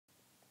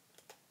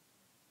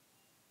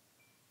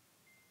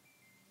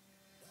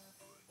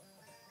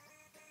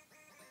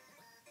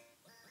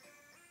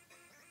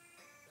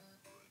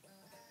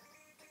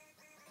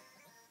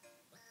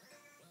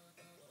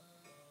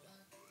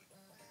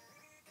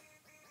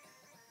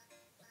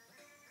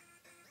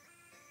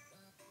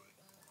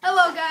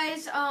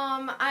guys,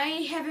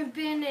 I haven't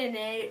been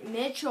in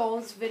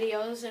Mitchell's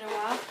videos in a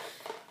while.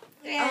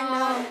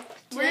 And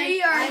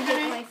we are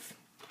doing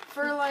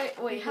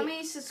wait, how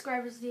many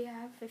subscribers do you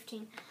have?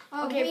 15.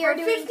 Okay, for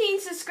 15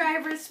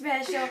 subscribers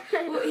special,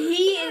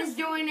 he is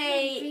doing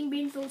a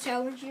bean full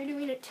challenge. You're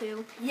doing it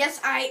too. Yes,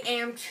 I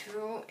am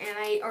too, and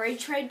I already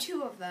tried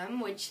 2 of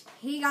them, which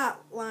he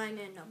got lime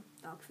and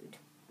dog food.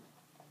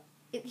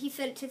 He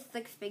said it tastes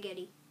like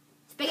spaghetti.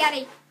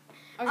 Spaghetti.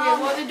 Okay,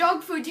 well the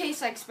dog food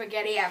tastes like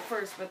spaghetti at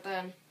first, but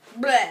then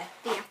bleh,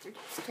 the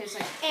aftertaste tastes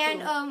like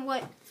and food.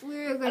 what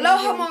we're going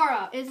Aloha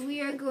Mara is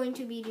we are going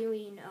to be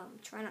doing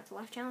try not to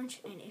laugh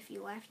challenge, and if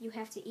you laugh, you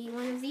have to eat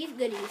one of these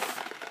goodies.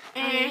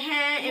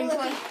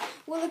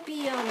 Will it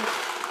be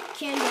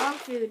canned dog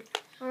food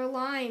or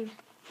lime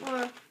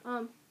or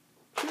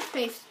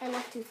toothpaste? I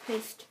love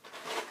toothpaste.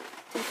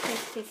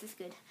 Toothpaste tastes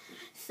good.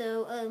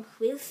 So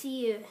we'll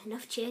see you.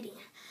 Enough chatting.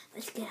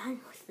 Let's get on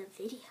with the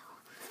video.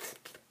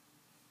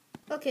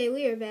 Okay,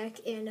 we are back,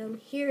 and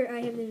here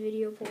I have the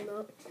video pulled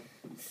up.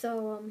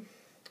 So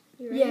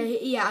you ready?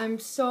 Yeah, I'm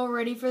so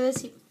ready for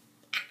this.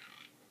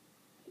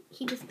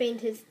 He just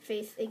banged his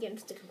face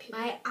against the computer.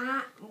 My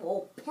eye,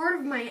 well, part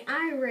of my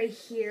eye right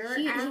here.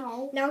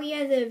 Ow. Now he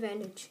has the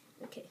advantage.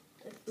 Okay,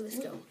 let's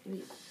go.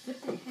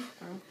 What the heck,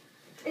 bro?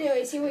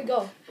 Anyways, here we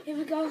go. Here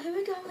we go.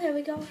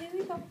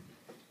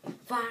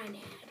 Fine.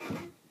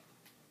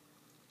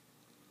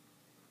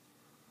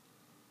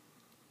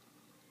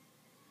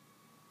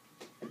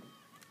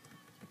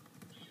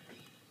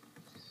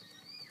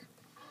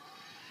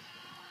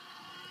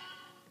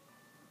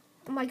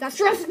 Oh my gosh,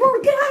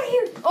 Strasbourg, get out of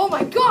here! Oh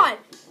my god!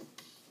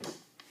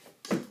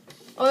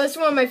 Oh, that's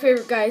one of my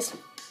favorite guys.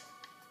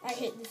 I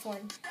hate this one.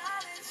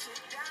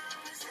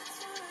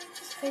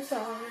 I'm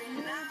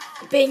sorry.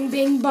 Bing,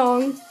 bing,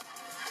 bong.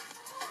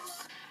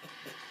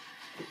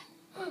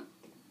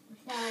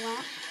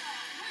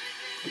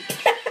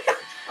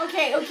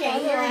 Okay,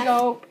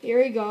 here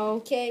we go.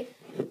 Okay.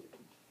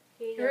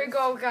 Here we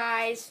go,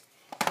 guys.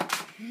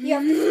 You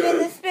have to spin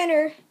the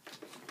spinner.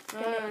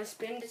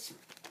 Spin this.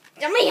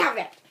 Let me have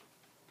it.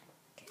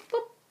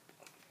 Boop.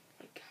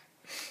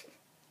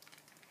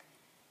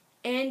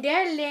 And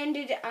that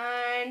landed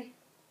on.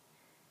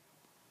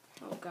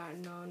 Oh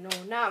God, no,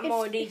 not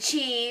moldy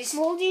cheese.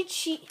 Moldy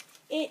cheese.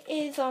 It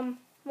is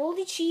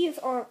moldy cheese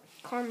or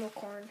caramel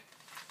corn.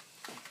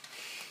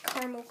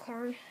 Caramel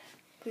corn.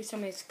 Please tell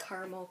me it's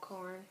caramel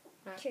corn.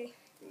 Okay.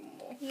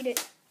 Eat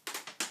it.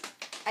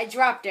 I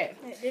dropped it.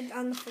 It's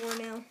on the floor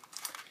now.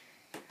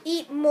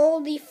 Eat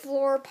moldy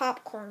floor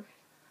popcorn.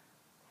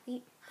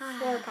 Eat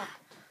floor pop.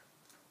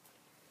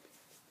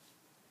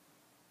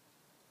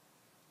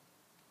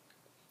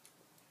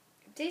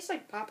 It tastes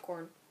like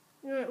popcorn.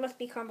 It must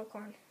be caramel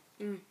corn.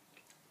 You're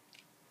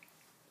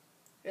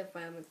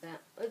fine with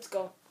that. Let's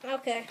go.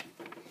 Okay.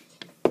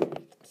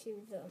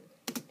 To the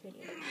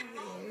video.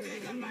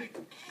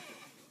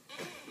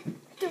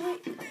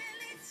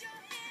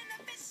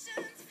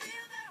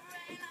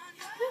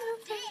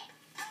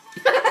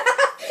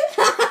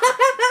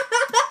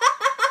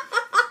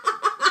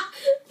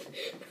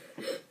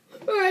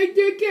 Alright,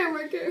 do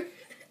camera.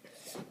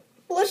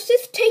 Let's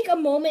just take a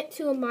moment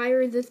to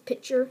admire this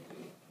picture.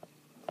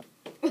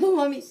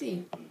 Let me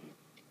see.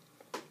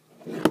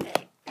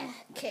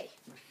 Okay.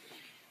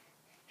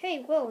 Hey,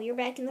 Will, you're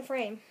back in the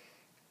frame.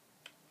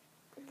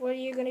 What are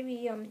you going to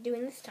be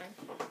doing this time?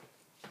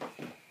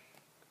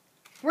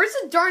 Where's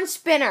the darn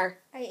spinner?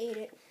 I ate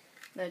it.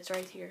 No, it's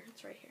right here.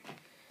 It's right here.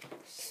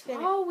 Spin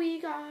it. Oh, we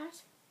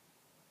got.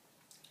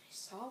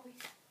 Sorry.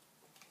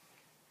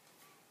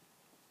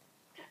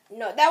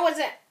 No, that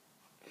wasn't.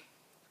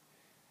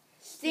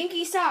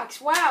 Stinky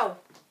socks. Wow.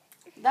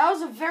 That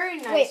was a very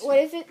nice. Wait, what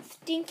is it?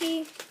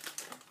 Stinky.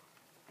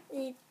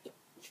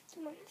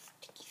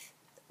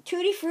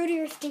 Tutti Frutti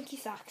or Stinky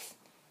Socks?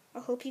 I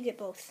hope you get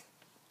both.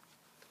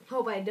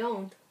 Hope I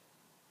don't.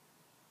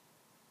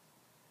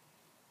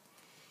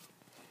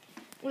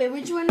 Wait,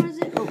 which one was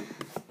it? Oh.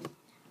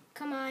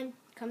 Come on.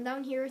 Come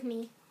down here with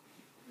me.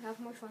 We'll have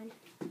more fun.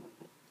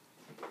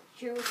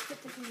 Here, let's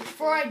put this in the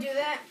Before I do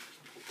that,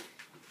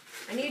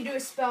 I need to do a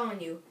spell on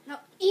you. No,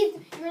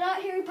 Ethan, you're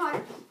not Harry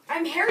Potter.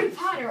 I'm Harry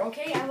Potter,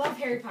 okay? I love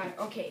Harry Potter.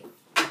 Okay.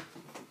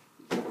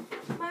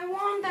 My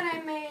wand that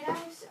I made, I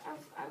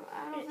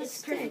don't know.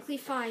 It's perfectly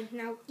fine.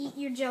 Now eat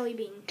your jelly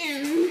bean.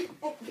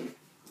 Oh.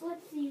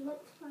 Let's see.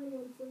 Let's find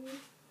one for me.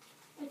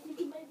 I think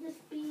it might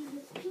just be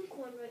this pink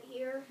one right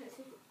here.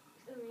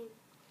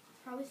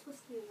 Probably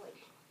supposed to be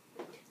white.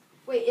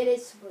 Wait, it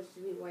is supposed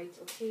to be white,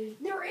 okay?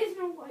 There is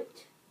no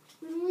white.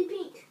 There's only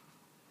pink.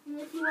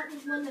 Unless you want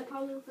this one that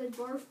probably looks like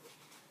barf.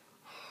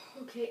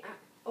 Okay.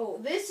 Oh,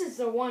 this is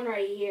the one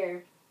right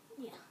here.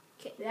 Yeah.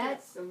 Okay.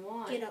 That's the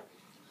one. Get up.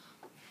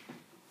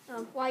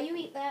 While you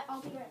eat that,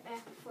 I'll be right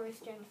back before I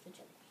start with the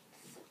jelly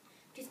beans.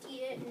 Just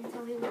eat it and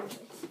tell me what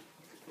it is.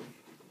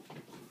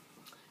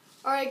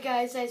 Alright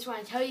guys, I just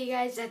want to tell you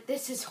guys that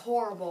this is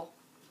horrible.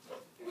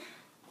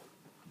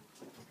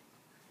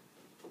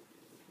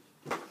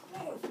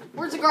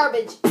 Where's the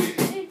garbage?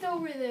 It's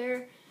over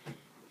there.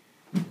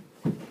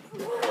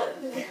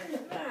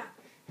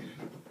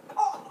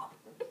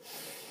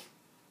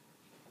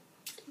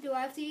 Do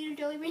I have to eat a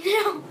jelly bean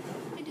now?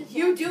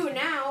 You do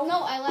now.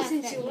 No, I left.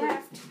 Since you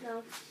left.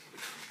 No.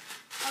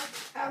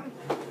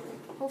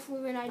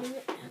 Hopefully when I do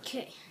it.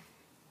 Okay.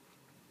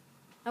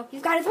 Oh,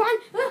 he's got his one.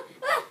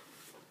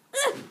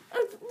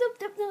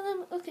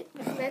 Okay,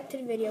 back to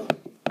the video.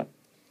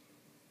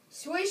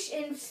 Swish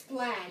and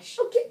splash.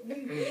 Okay.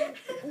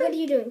 What are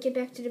you doing? Get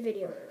back to the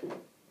video.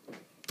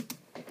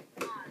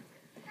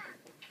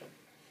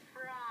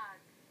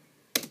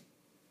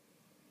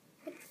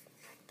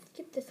 Let's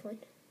get this one.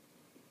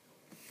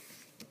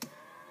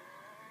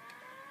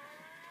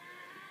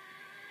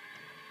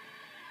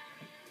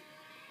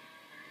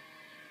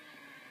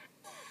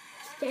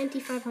 The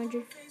NT500.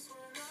 Mother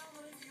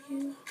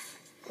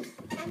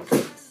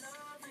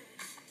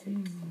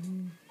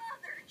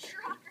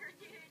trucker,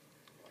 dude.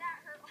 That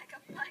hurt like a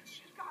butt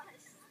cheek on a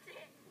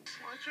stick.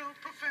 Watch your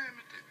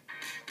profanity.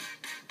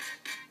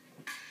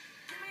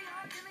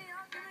 Give me your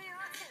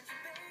attention,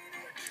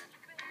 baby.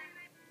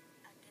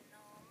 I can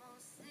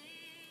almost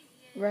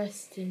see it.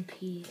 Rest in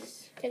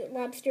peace. That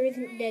lobster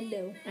isn't dead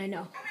though. I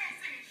know.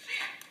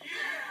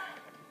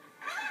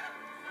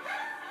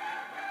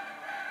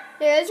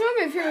 Yeah, it's one of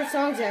my favorite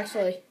songs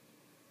actually.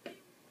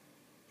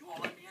 You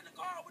won't let me in the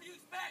car. What do you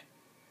expect?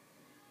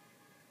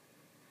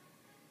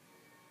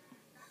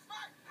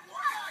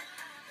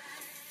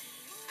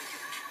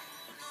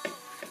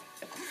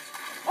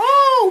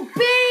 Oh,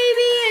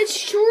 baby, it's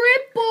triple.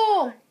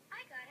 I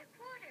got a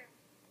quarter.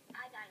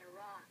 I got a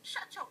raw.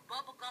 Shut your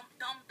bubblegum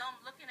dumb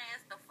looking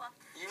ass the fuck.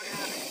 You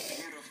have a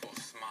beautiful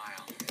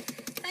smile.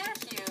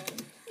 Thank you.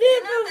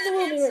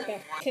 We'll be right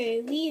back.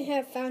 Okay, we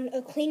have found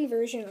a clean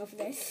version of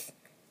this.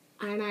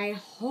 And I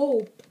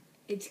hope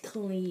it's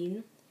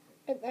clean.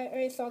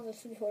 I saw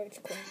this before. It's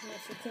clean.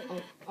 Yes, it's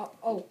clean.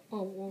 Oh.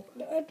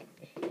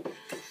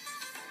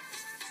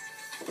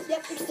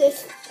 Yep, it's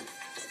this.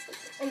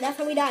 And that's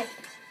how we die.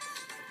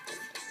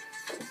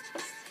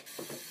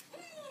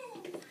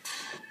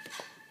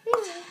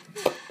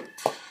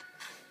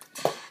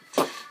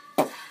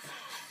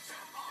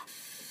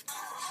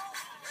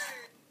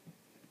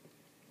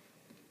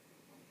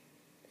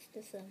 It's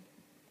this,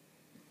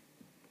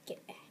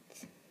 get back.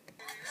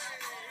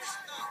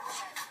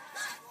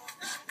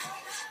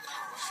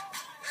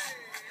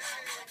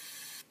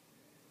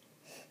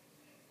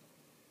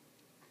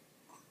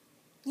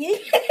 Yeah.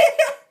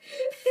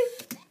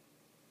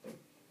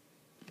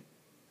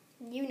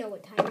 You know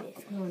what time it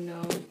is. Oh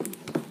no.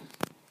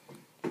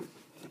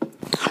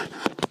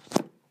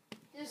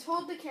 Just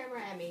hold the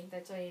camera at me.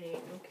 That's all you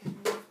need. Okay.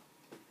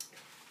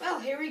 Well,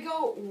 here we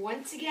go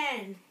once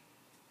again.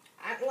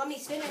 Let me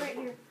spin it right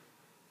here.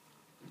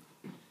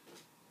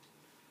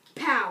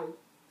 Pow.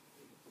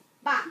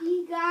 Bop.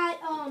 He got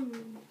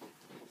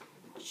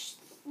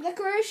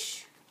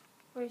licorice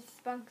or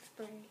spunk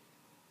spray.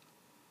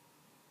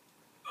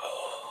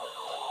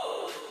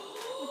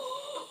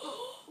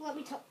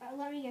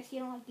 Let me guess. You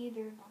don't like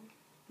either of them.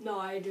 No,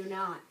 I do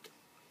not.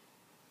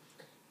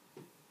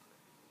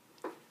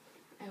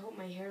 I hope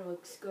my hair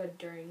looks good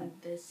during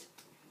this.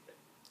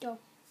 Go.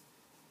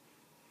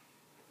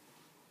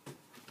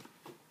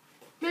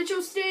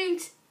 Mitchell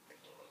stinks.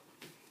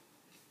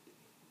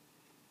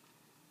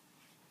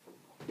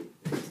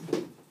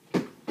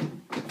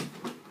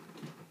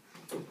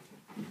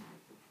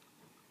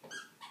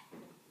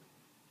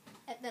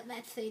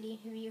 That's Sadie.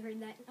 Have you heard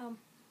that?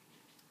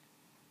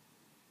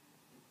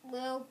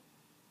 Well,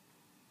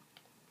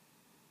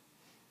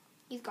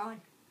 he's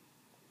gone.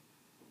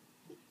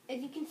 As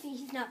you can see,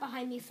 he's not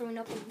behind me throwing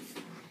up leaves.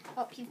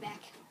 Oh, he's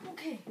back.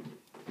 Okay.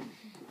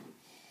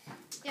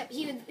 Yep,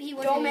 he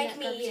was. Don't make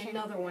me eat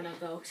another one of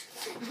those.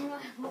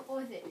 What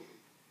was it?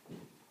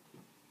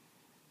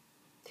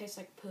 Tastes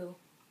like poo.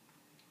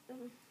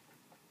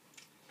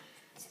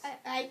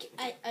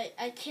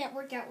 I can't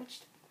work out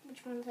which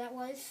one that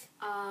was.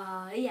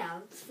 Yeah,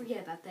 let's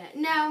forget about that.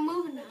 Now,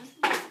 moving on.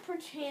 Let's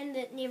pretend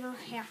it never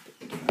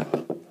happened.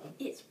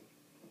 It's...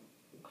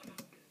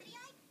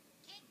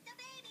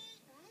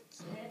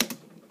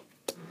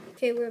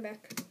 Okay, we're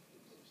back.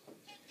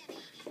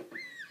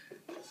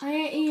 I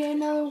ain't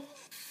eating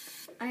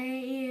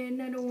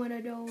another one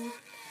of those.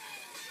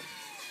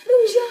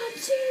 Lose your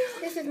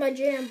jam. This is my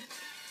jam.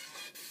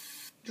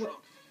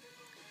 What?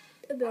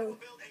 A I will bow.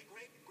 build a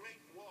great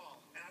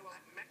wall, and I will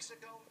have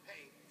Mexico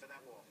pay for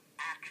that wall.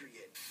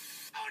 Accurate.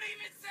 Don't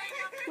even say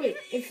nothing. Wait,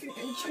 if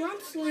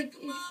Trump's like...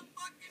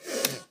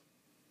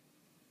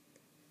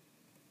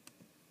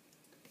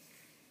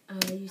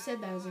 you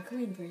said that was a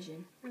clean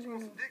version. I don't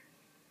know.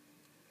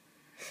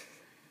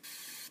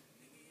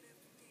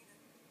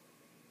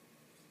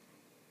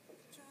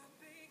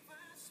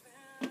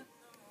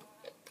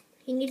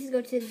 He needs to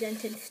go to the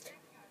dentist.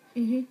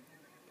 Mm-hmm.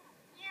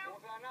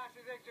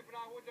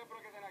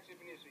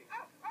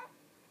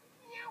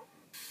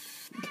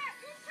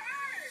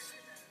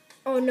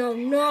 Oh no,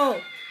 no.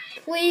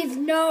 Please,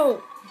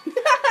 no.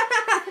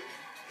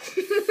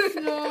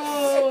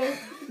 No,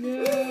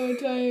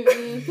 time.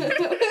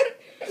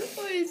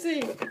 What is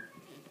it?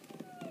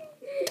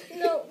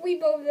 No, we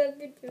both have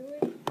to do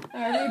it.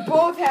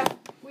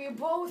 We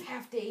both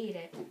have to eat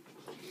it.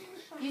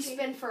 You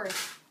spin first.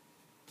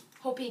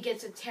 Hope he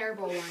gets a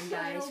terrible one, I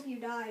guys. hope you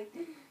die.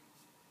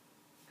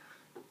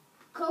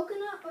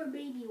 Coconut or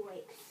baby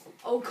wipes?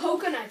 Oh,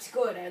 coconut's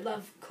good. I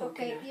love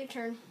coconut. Okay, your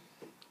turn.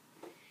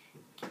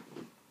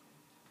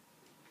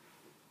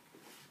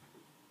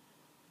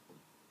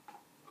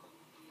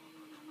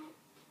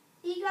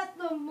 He got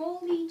the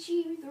moldy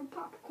cheese or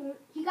popcorn.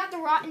 He got the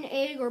rotten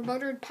egg or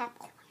buttered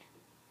popcorn.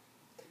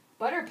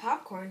 Butter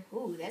popcorn.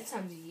 Ooh, that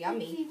sounds Let's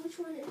yummy. see, which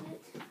one is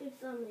it?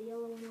 It's the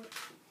yellow one.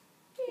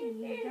 Here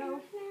you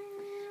go.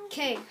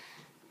 Okay.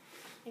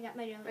 I got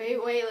my jelly.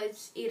 Wait,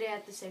 let's eat it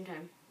at the same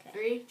time. Okay.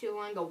 3, 2,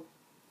 1, go.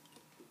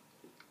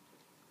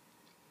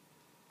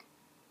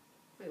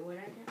 Wait, what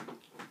I got?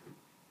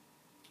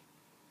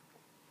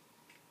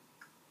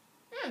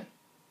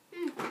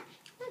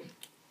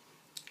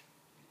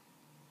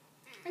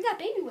 I got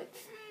baby wipes.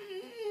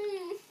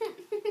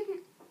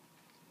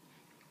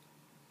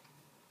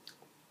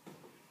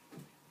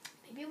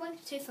 Baby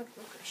wipes taste like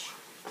licorice.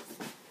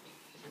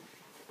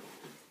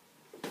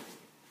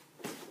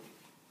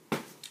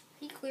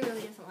 He clearly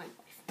doesn't like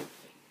life.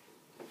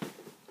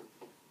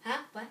 Huh?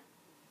 What?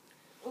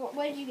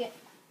 What did you get?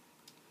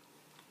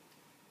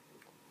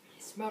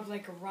 It smelled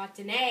like a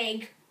rotten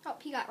egg. Oh,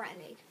 he got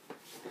rotten egg.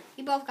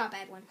 You both got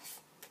bad ones.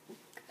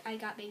 I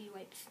got baby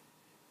wipes.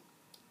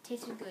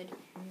 Tasted good.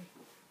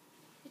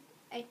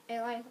 I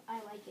like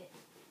it.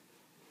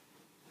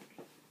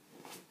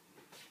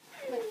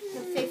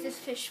 Let's save this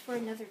fish for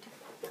another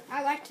time.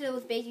 I liked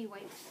those baby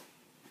wipes.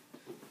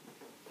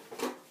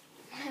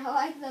 I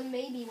like the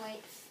baby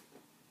wipes.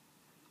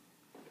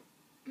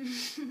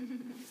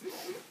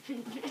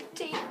 It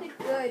tasted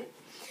good.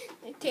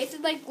 It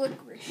tasted like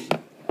licorice.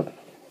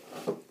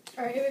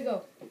 Alright, here we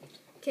go.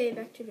 Okay,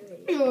 back to the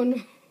video. Oh, no.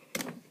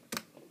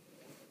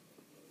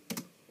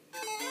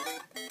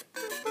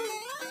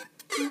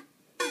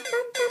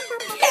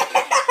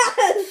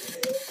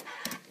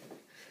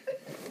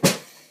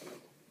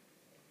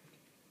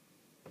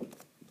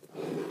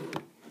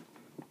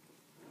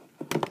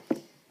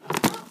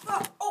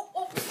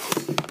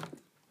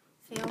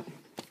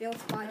 Phil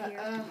squad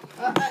here.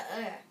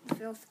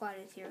 Phil squad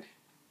is here.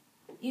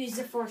 Use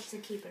the force to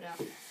keep it up.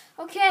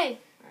 Okay.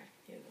 Alright,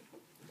 here we go.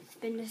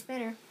 Spin the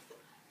spinner.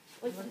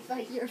 Was it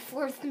like your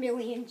 4th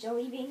million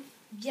jelly bean?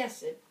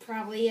 Yes, it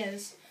probably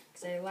is.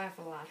 Because I laugh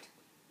a lot.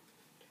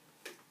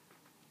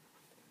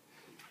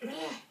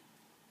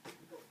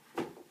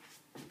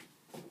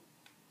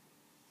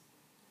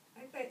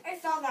 I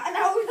saw that.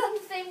 That was on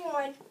the same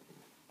one.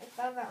 I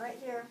saw that right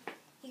there.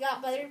 He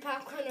got buttered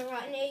popcorn and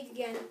rotten egg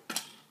again.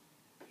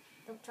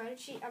 Don't try to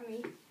cheat on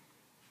me.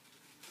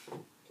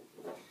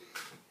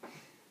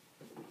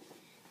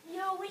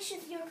 Your wish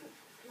is your...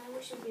 My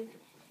wish is your...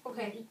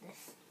 Okay. Eat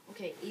this.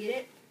 Okay, eat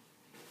it.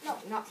 No,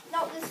 No.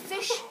 no, this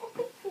fish... this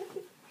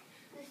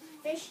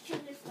fish to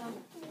this stuff.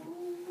 This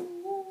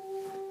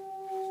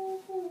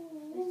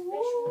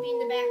fish will be in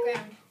the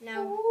background.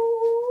 Now,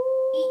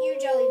 eat your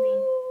jelly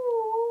bean.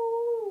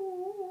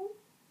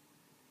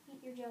 Eat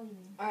your jelly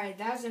bean. Alright,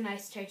 that was a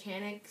nice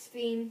Titanic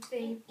theme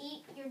thing.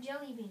 Eat your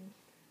jelly bean.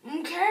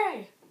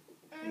 Okay.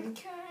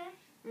 Okay.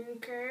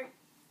 Okay.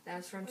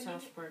 That's from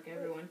South Park,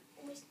 everyone.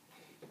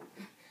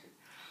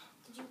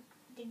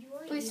 Did you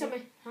already Please eat tell it?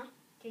 me. Huh?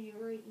 Did you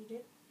already eat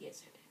it?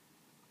 Yes, I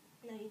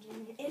did. No, you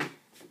didn't.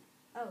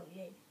 Oh,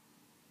 you did.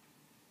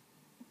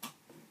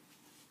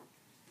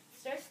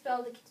 Start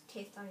spell to get the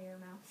taste out of your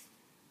mouth.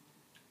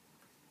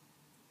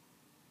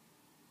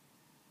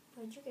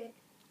 What'd you get?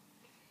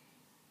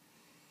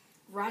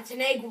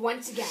 Rotten egg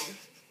once again.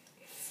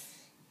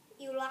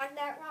 You like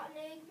that rotten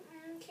egg?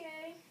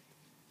 Okay.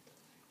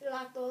 You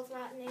like those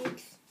rotten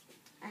eggs?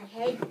 I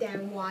hate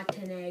them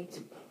rotten eggs.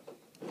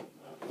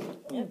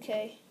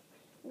 Okay.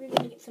 We're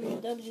gonna get some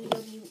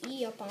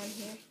WWE up on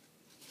here.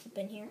 Up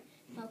in here.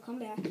 I'll come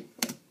back.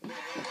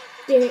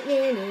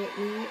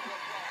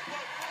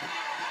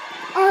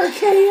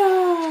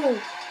 RKO!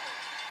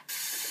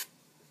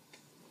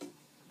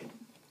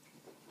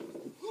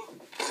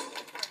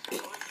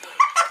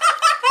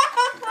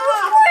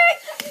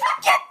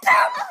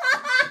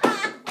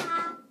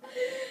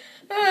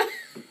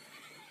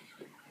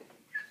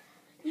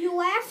 You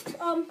laughed.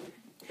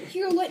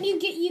 Here, let me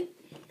get you.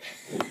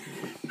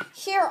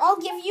 Here, I'll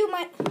give you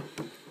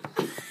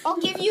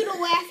the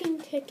laughing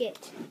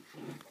ticket.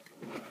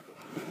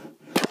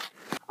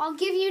 I'll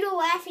give you the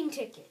laughing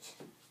ticket.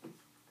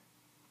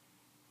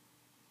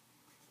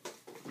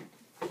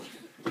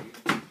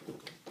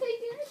 They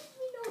didn't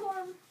mean no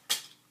harm.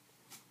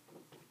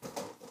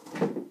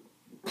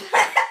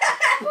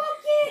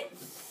 Bucket!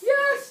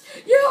 Yes!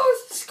 Yes!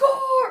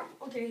 Score!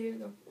 Okay, here we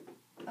go.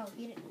 Oh,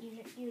 you didn't see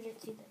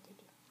that, did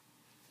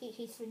you?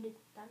 He threw the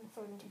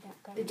dinosaur into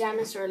that garbage The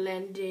dinosaur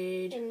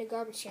landed. in the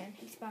garbage can.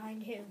 He's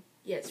behind him.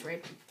 Yes,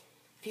 right.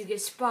 If you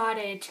get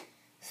spotted.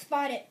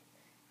 Spot it.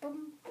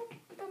 Boom, boom,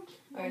 boom,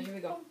 Alright, here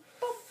we go.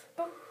 boom,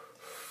 boom,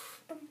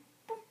 boom,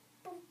 boom,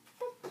 boom,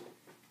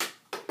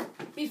 boom.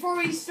 Before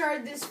we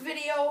start this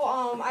video,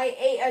 I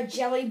ate a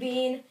jelly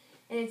bean,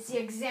 and it's the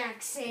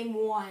exact same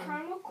one.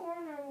 Caramel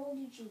corn or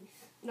moldy cheese?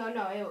 No,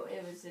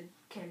 it was a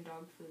canned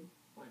dog food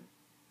one.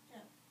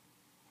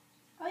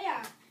 Oh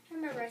yeah, I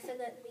remember I said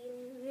that at the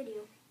beginning of the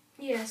video.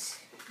 Yes,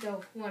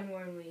 the one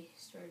when we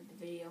started the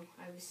video.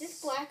 Is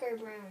this black or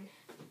brown?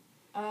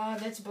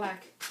 That's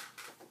black.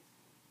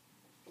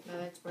 No,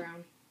 that's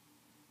brown.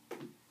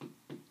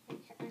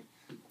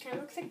 Kind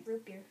of looks like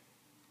root beer.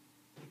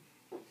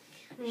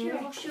 Mm. Here,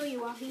 I'll show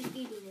you while he's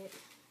eating it.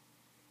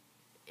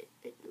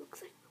 It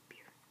looks like root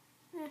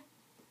beer.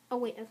 Oh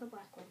wait, that's a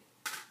black one.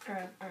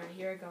 Alright,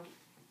 here I go.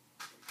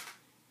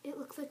 It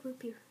looks like root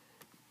beer.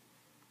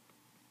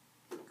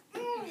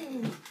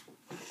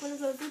 One of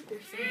those root beer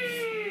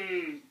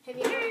things. Have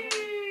you ever had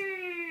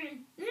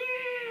it?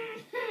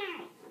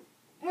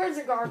 Where's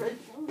the garbage?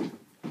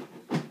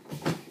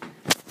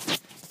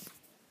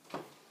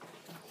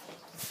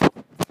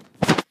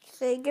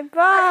 Say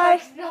goodbye.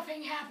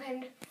 Nothing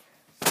happened.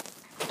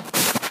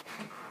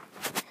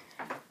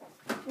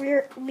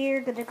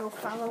 We're gonna go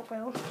follow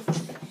Will.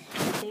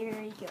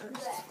 There he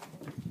goes.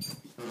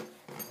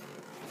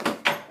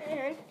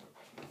 And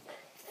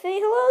say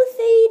hello,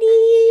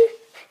 Sadie.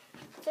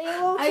 Say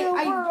hello to the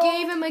I world.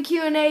 gave him a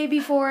Q&A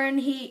before, and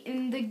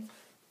the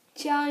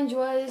challenge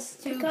was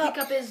to pick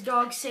up his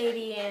dog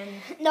Sadie, and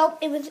Nope,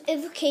 it was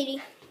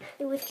Katie.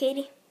 It was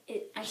Katie.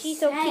 She's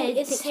so cute.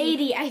 It's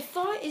Sadie. I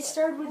thought it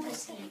started with a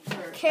C.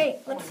 Okay,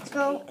 let's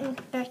go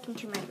back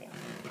into my room.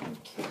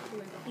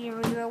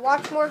 We're gonna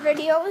watch more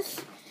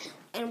videos,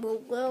 and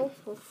we'll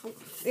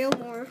film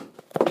more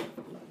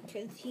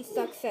because he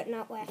sucks at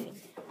not laughing.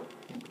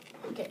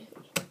 Okay.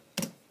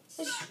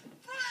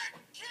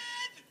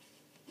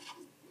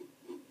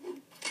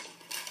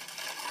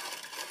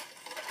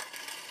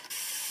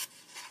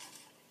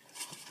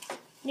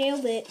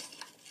 Nailed it.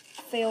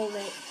 Failed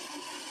it.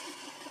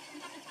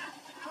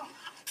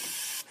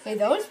 Hey,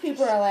 those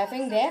people are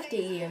laughing. They have to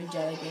eat a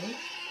jelly bean.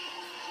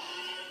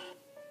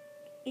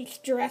 It's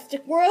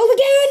Jurassic World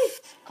again!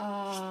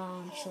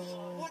 So...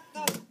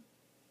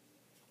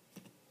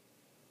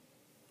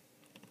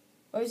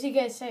 What was he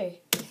gonna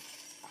say?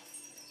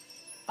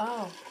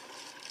 Oh.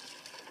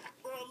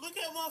 Bro, look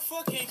at my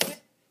fucking...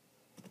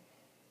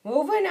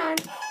 Moving on.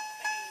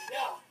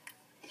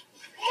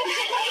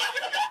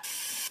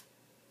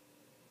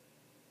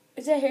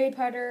 Is that Harry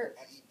Potter?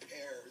 I eat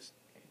pears.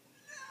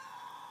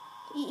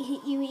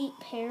 You eat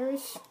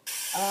pears?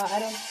 I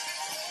don't...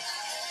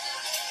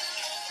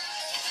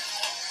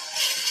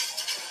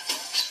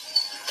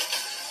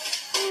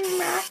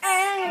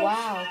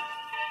 Wow.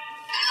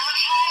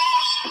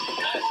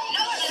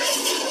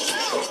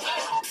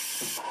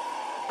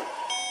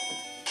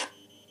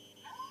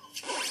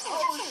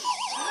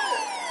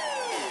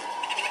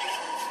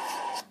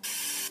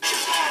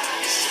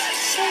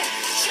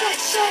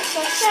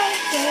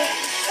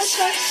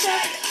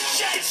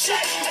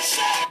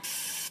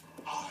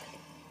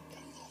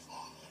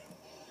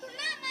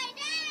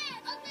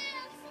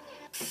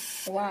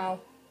 Wow.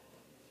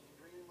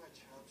 Bringing my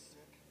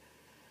chopstick.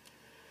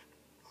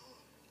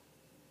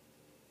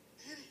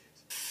 Idiot.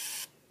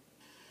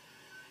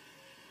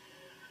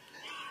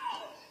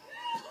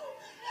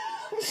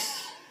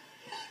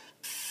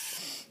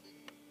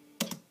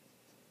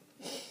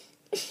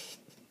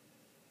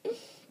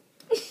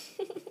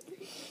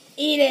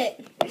 Eat it.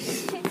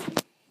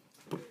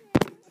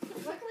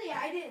 Luckily,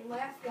 I didn't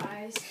laugh,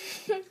 guys.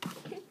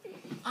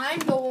 I'm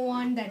the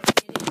one that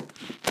did it.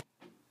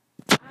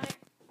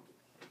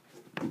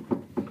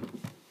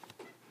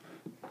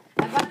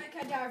 Avada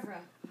Kedavra.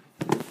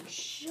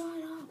 Shut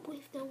up.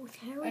 Wait, that was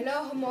Harry.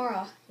 Hello,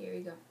 Hamora. Here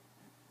we go.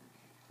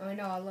 Oh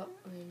no, that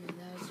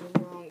was the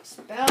wrong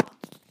spell.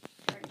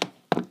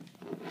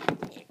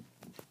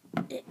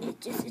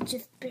 It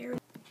just barely.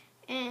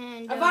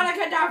 And Avada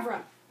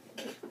Kedavra.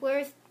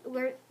 where's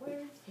the?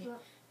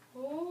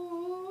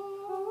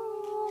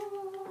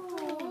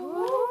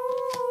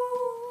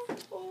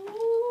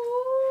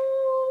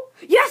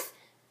 Yes.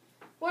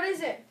 What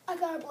is it? I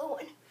got a blue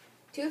one.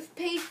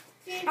 Toothpaste.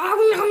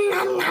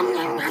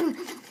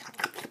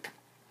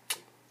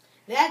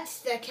 That's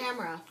the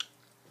camera.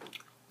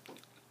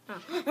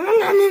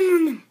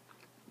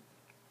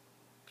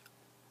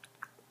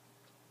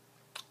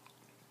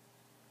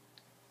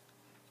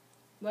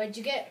 What'd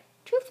you get?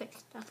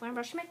 Toothpaste. That's why I'm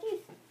brushing my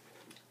teeth.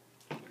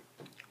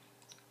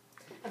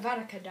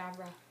 Avada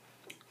Kedavra.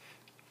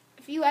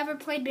 If you ever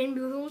played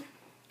boozled,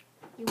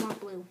 you want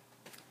blue.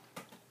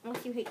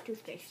 Unless you hate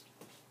toothpaste.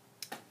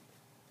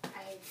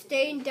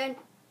 Stay in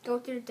go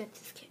to the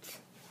dentist, kids.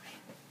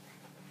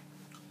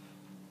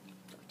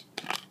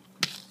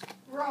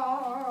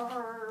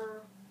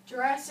 Roar.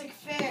 Jurassic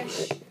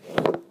fish.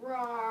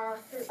 Roar.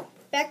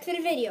 Back to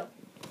the video.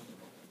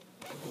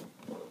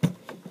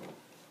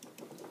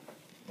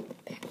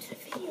 Back to the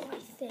video, I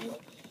said.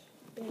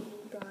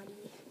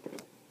 Everybody.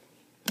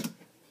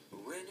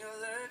 When your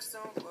legs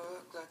don't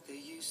work like they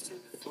used to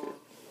before.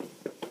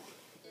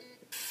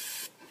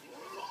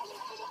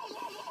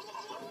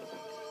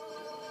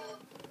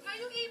 How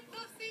you eat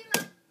pussy?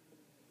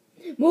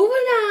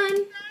 Moving on.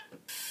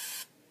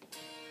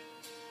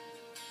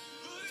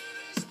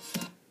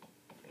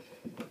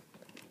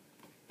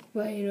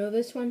 Well, you know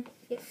this one?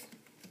 Yes.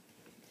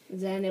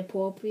 Is that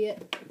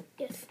inappropriate?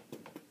 Yes.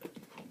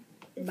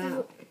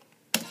 Wow.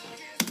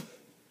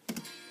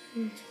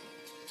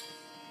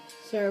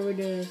 Sorry, we're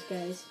doing this,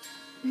 guys.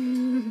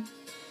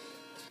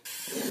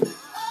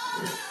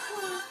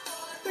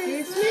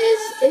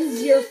 Christmas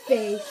is your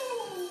face.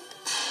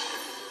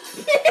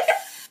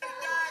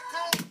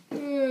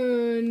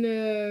 Oh,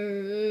 no.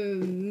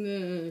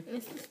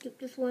 Let's just skip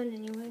this one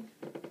anyway.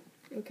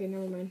 Okay,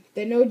 never mind.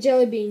 There are no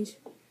jelly beans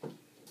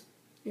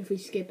if we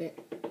skip it.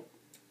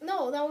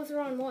 No, that was the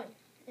wrong one.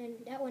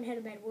 And that one had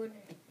a bad word in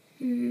it.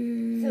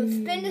 Mm. So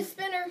spin the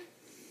spinner.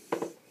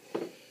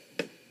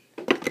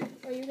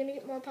 Are you gonna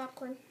get more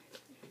popcorn?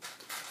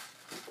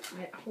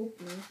 I hope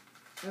no.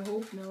 I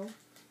hope no.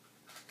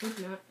 If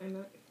not, I'm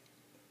not.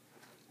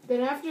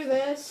 Then after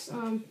this,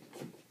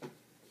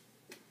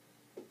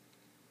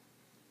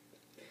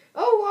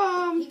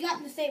 You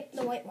got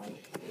the white one.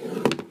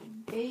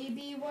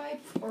 baby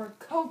wipes or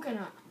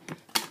coconut?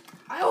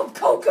 I hope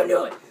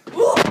coconut!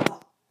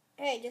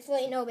 Hey, just to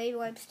let you know, baby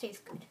wipes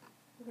taste good.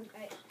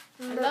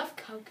 I love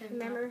coconut.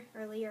 Remember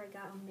earlier I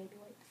got on baby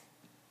wipes.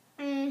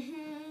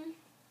 Mm-hmm.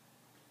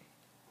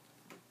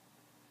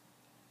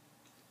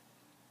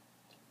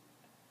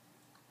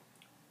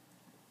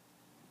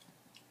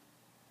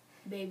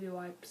 Baby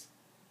wipes.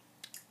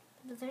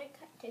 Doesn't it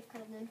taste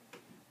kind of good?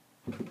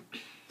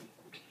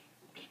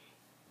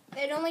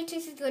 It only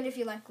tastes good if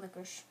you like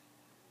licorice.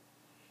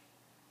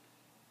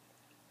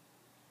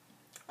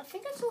 I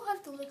think I still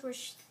have the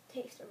licorice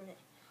taste over it.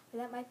 But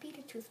that might be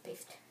the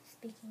toothpaste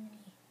speaking to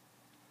me.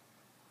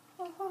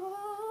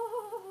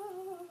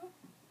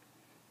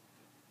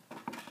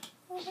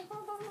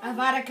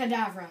 Avada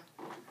Kedavra.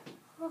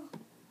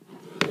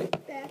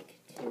 Back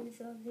to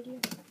the video.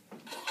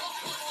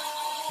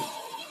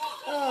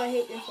 Oh, I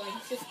hate this one.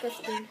 It's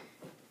disgusting.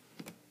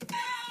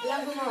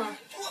 Lagomora.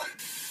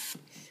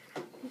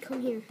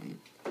 Come here.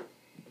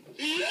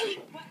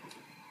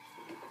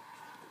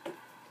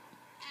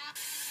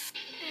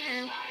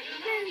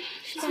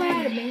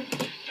 Spider-Man.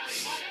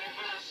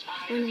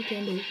 And I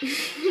can do.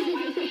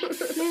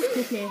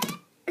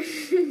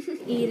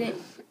 Eat it.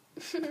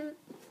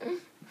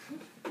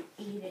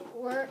 Eat it.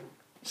 Or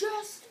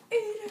Just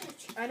eat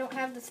it. I don't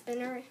have the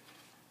spinner.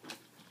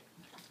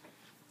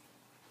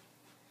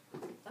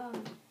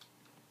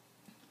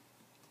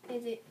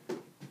 Is it?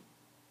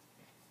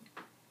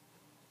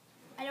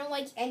 I don't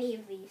like any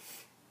of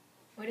these.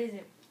 What is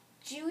it?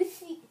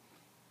 Juicy.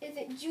 Is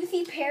it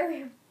juicy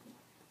pear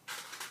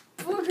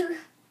booger?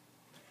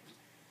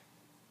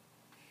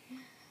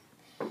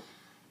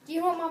 Do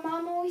you know what my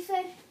mom always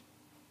said?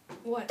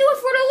 What? Do it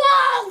for the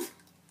walls!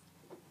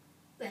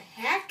 The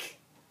heck?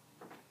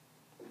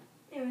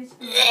 It was.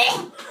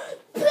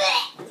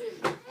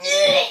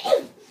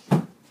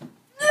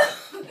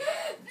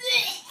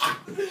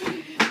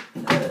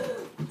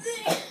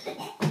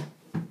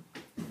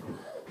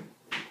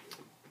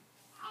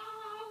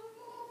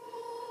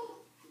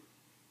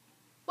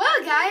 Well,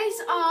 guys,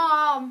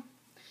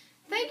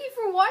 thank you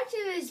for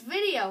watching this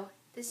video.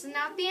 This is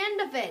not the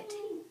end of it.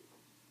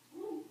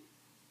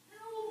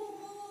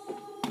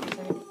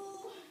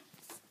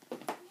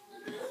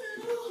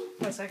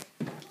 One sec.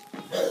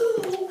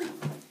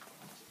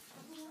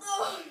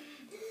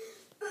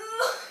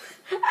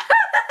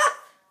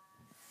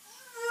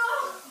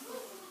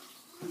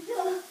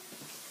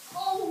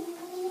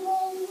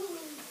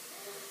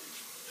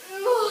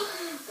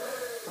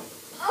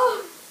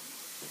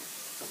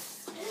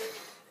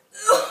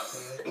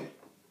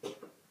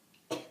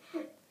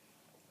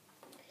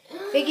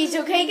 Vicky's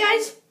okay,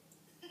 guys?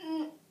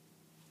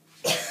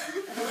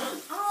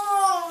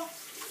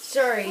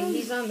 Sorry,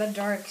 he's on the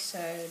dark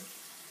side.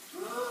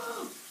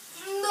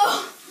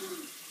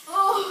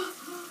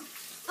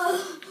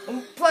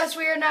 Plus,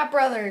 we are not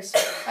brothers.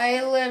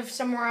 I live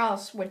somewhere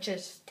else, which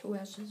is 2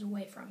 houses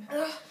away from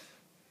him.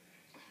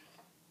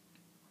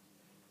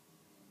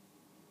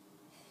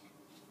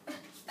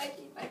 I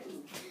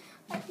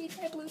need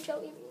my blue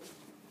jelly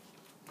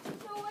bean.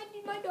 No, I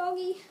need my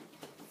doggy.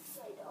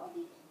 My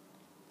doggy.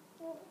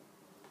 Oh.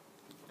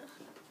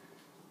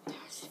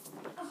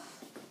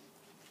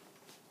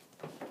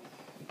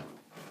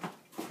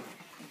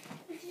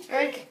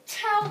 Alright.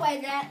 Tell by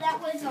that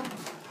was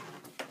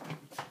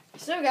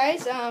So,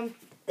 guys,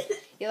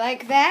 you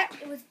like that?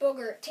 it was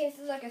booger. It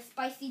tasted like a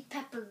spicy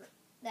pepper,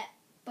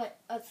 but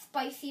a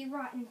spicy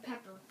rotten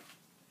pepper.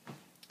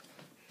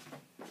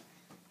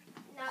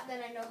 Not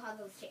that I know how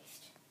those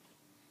taste.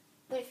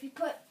 But if you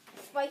put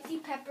spicy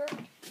pepper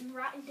and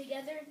rotten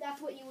together,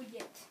 that's what you would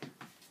get.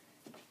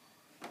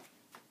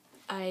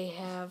 I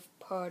have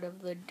part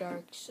of the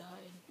dark side.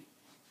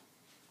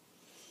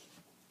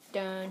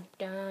 Dun,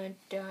 dun,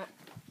 dun.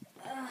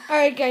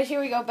 Alright, guys,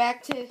 here we go.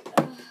 Back to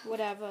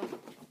whatever.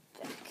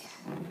 Back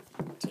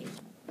to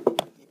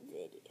the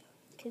video.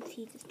 Because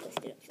he just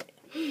pressed it upside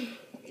down.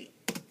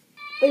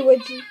 Wait,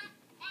 what'd you...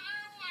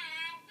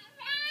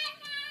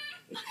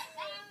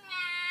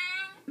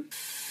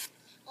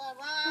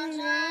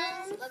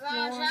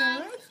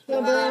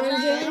 LeBron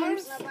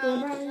James.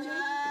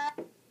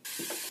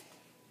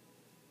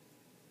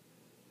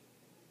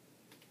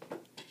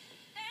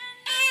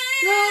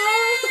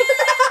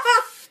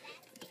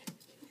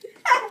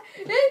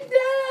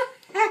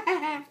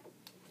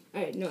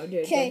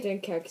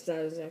 didn't count because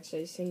I was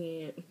actually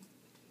singing it.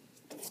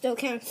 Still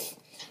counts.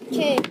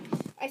 Okay,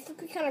 I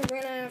think we kind of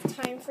ran out of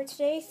time for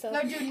today, so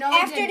No, dude, no,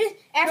 after it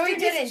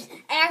this,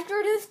 didn't.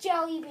 after this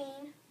jelly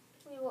bean,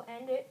 we will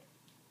end it.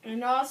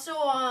 And also,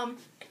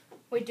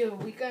 wait,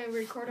 dude, we gonna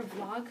record a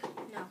vlog?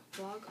 No.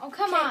 Vlog? Oh,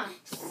 come Okay, on.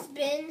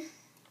 Spin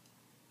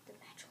the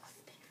magical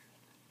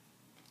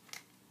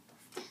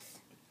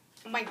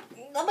spinner.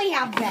 Let me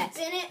have that.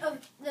 Spin it of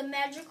the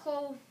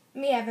magical.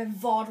 Let me have it,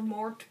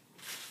 Voldemort.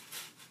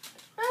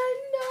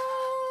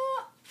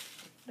 No.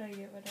 Did I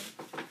get rid of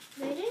it?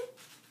 They didn't.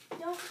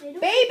 No, they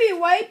don't. Baby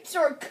wipes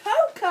or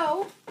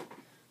cocoa?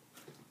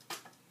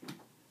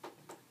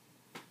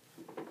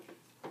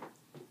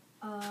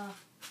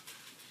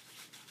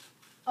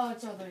 Oh,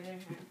 it's over there.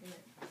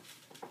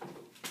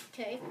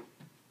 Okay.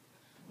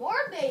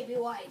 More baby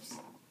wipes.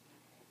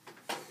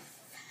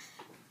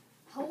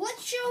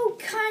 What you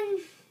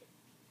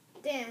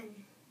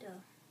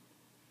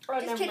Oh,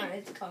 Just never kidding. mind.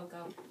 It's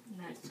cocoa.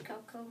 Nice. It's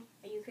Cocoa.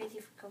 Are you crazy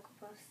for Cocoa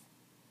Puffs?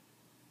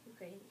 You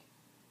crazy.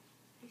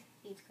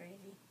 He's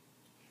crazy.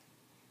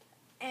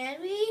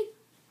 And we...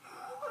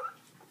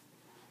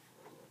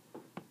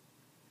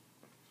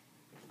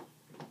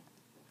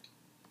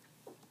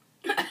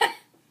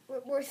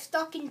 we're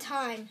stuck in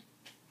time.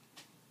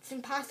 It's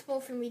impossible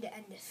for me to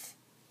end this.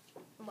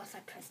 Unless I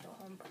press the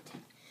home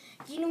button.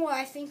 Do you know what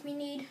I think we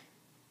need?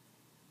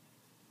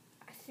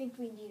 I think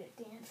we need a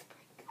dance break.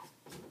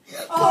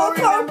 Oh,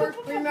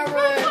 remember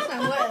this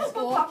time at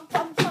school?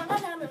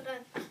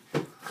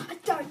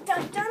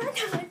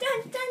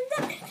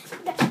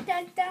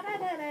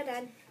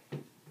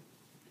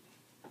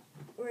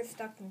 We're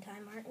stuck in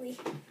time, aren't we?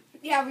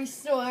 Yeah, we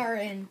still are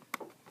in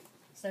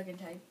second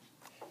time.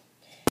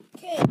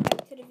 Okay,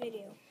 back to the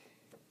video.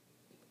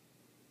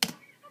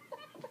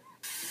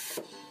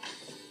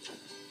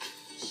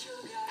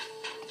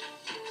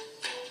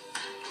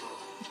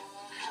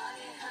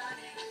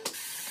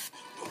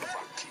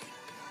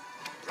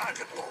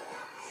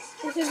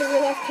 This is the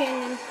real life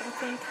canyon, I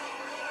think.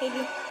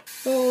 Maybe.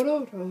 Oh,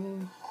 no.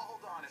 Hold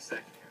on a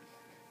second here.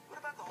 What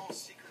about the whole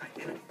secret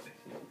identity thing?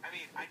 I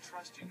mean, I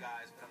trust you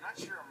guys, but I'm not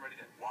sure I'm ready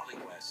to Wally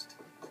West,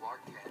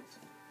 Clark Kent,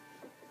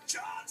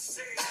 John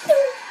C.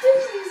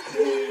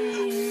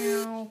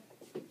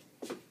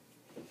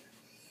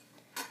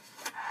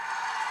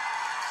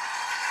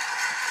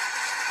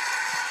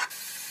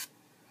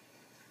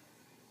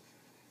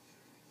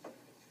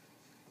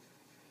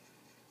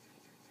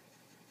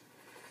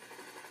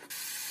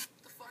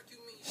 The fuck you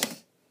mean?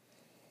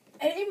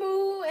 Any move.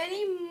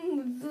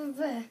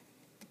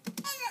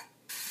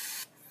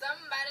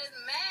 Somebody's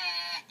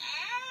mad.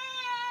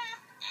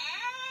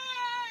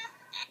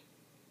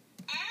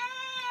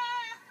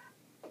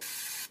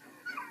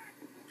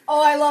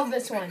 Oh, I love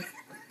this one.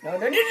 No. I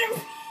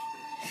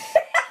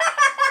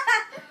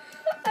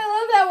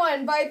love that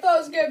one, but I thought it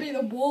was gonna be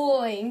the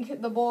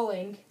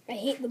bowling. I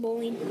hate the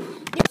bowling.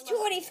 There's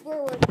too many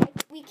swear words.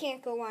 We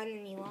can't go on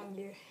any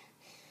longer.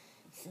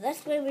 So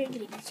that's why we're going to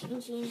be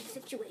changing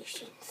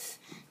situations.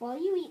 While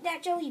you eat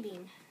that jelly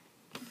bean.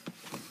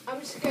 I'm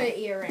just gonna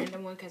eat a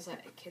random one because I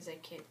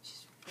can't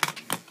just.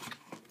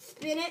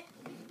 Spin it.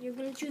 You're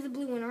going to choose a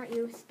blue one, aren't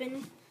you?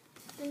 Spin.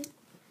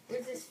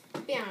 Where's the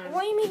spinner?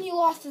 What do you mean you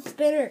lost the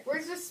spinner?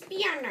 Where's the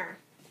spinner?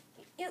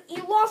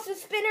 You lost the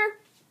spinner?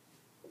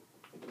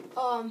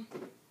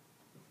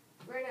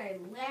 Where did I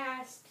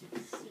last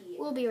see it?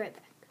 We'll be right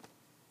back.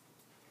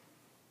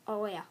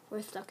 Oh yeah,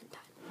 we're stuck in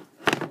time.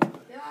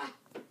 Ah.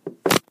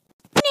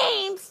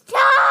 Name's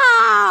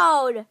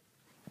Toad!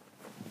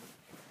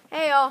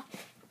 Hey y'all.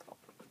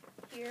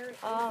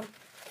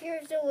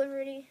 Here's the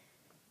Liberty.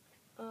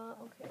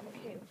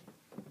 Okay.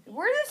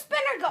 Where did the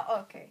spinner go?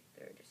 Okay,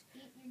 there it is.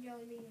 Eat your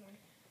jelly bean.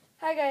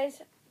 Hi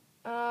guys.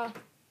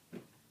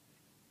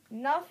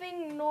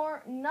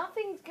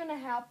 Nothing's gonna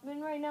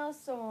happen right now,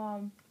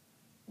 so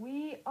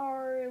we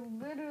are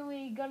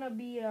literally gonna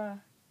be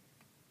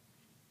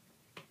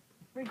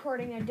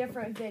recording a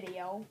different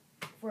video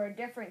for a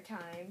different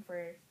time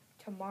for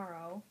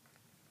tomorrow.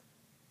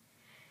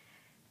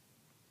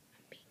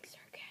 I'm being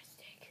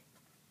sarcastic.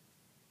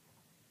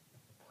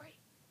 Wait.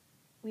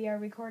 We are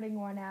recording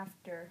one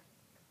after,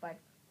 but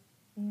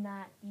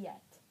not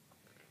yet.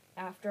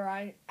 After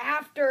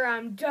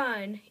I'm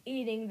done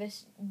eating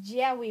this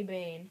jelly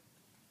bean.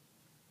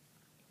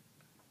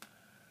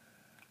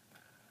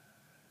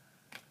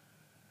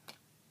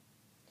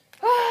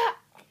 Ah!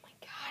 Oh my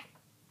god.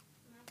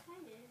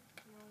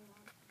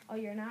 Oh,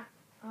 you're not?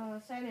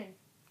 Sign in.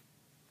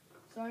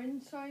 Sign.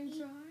 Did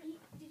you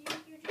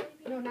eat your jelly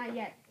bean? No, not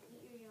yet.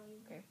 Eat your jelly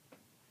bean. Okay.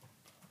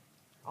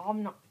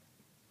 I'm not.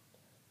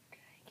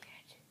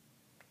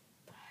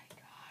 I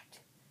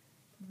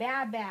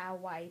got Baba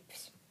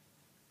wipes.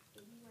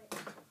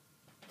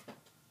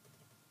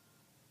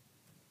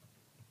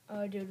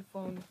 Oh, dude, the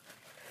phone.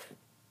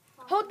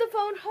 Hold the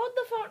phone.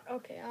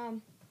 Okay,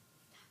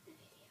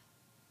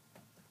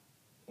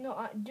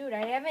 No, dude,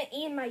 I haven't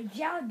eaten my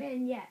jelly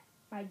bean yet.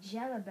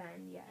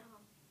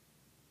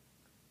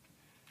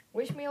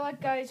 Wish me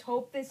luck, guys.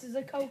 Hope this is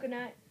a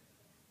coconut.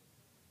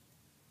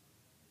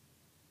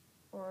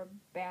 Or a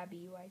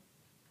babby, like.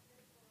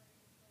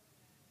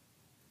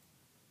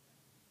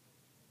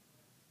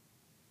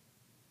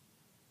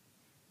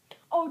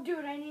 Oh,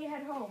 dude, I need to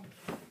head home.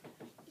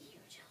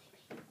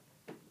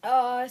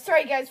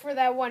 Sorry guys for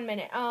that 1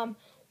 minute.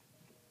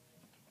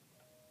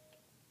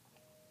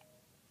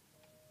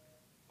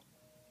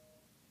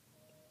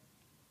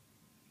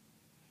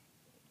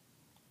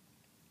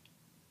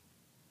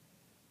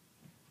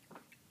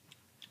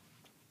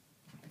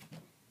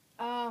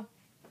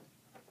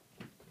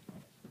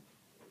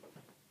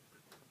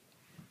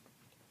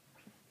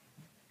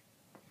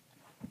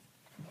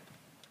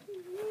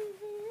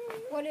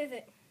 What is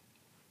it?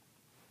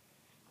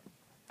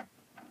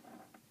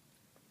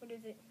 What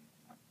is it?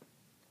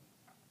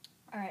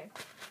 Alright.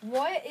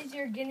 What is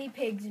your guinea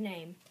pig's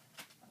name?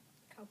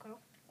 Coco.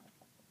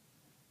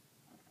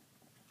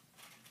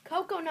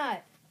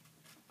 Coconut.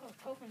 Oh,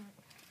 coconut.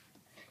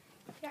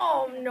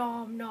 Oh,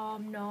 nom,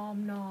 nom,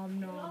 nom, nom,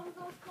 You nom. love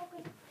those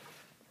coconuts?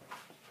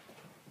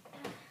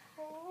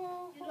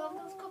 You love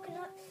those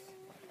coconuts?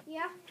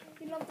 Yeah,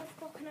 you love those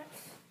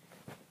coconuts.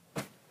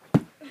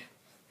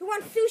 Who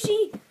wants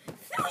sushi?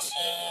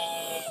 Sushi!